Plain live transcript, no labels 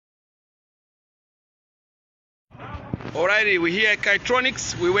Alrighty, we're here at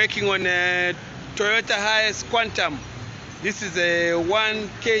Hiace. We're working on a Toyota Hiace Quantum. This is a 1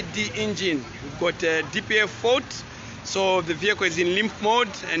 KD engine. We've got a DPF fault, so the vehicle is in limp mode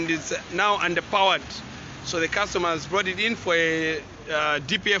and is now underpowered. So the customer has brought it in for a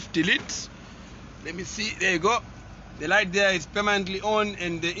DPF delete. Let me see, there you go. The light there is permanently on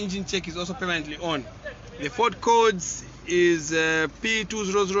and the engine check is also permanently on. The fault codes is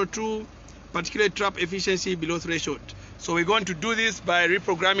P2002, particulate trap efficiency below threshold. So we're going to do this by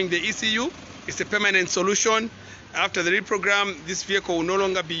reprogramming the ECU. It's a permanent solution. After the reprogram, this vehicle will no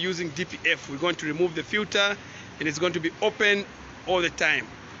longer be using DPF. We're going to remove the filter and it's going to be open all the time.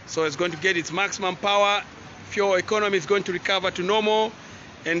 So it's going to get its maximum power. Fuel economy is going to recover to normal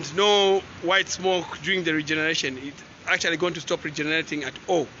and no white smoke during the regeneration. It's actually going to stop regenerating at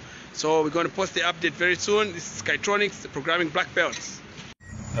all. So we're going to post the update very soon. This is Hiace, the programming black belts.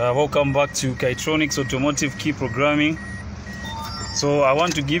 Welcome back to Hiace Automotive Key Programming. So I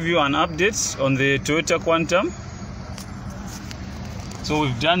want to give you an update on the Toyota Quantum. So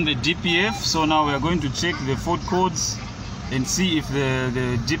we've done the DPF, so now we are going to check the fault codes and see if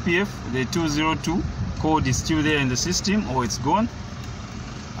the DPF, the 202 code is still there in the system or it's gone.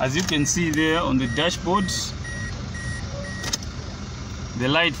 As you can see there on the dashboard, the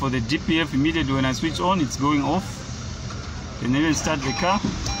light for the DPF immediately when I switch on, it's going off. And then start the car.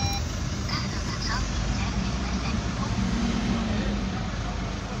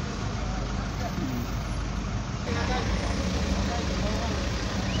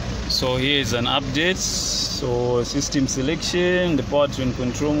 So here is an update. So system selection, the powertrain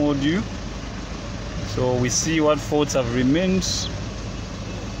control module. So we see what faults have remained. So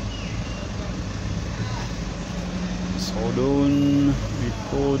hold on,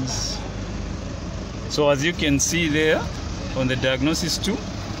 records. So as you can see there on the diagnosis 2,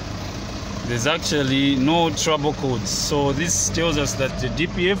 there's actually no trouble codes. So this tells us that the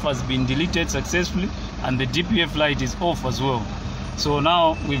DPF has been deleted successfully and the DPF light is off as well. So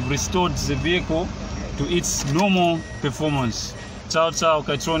now we've restored the vehicle to its normal performance. Ciao, ciao,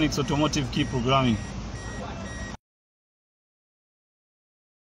 Hiace Automotive Key Programming.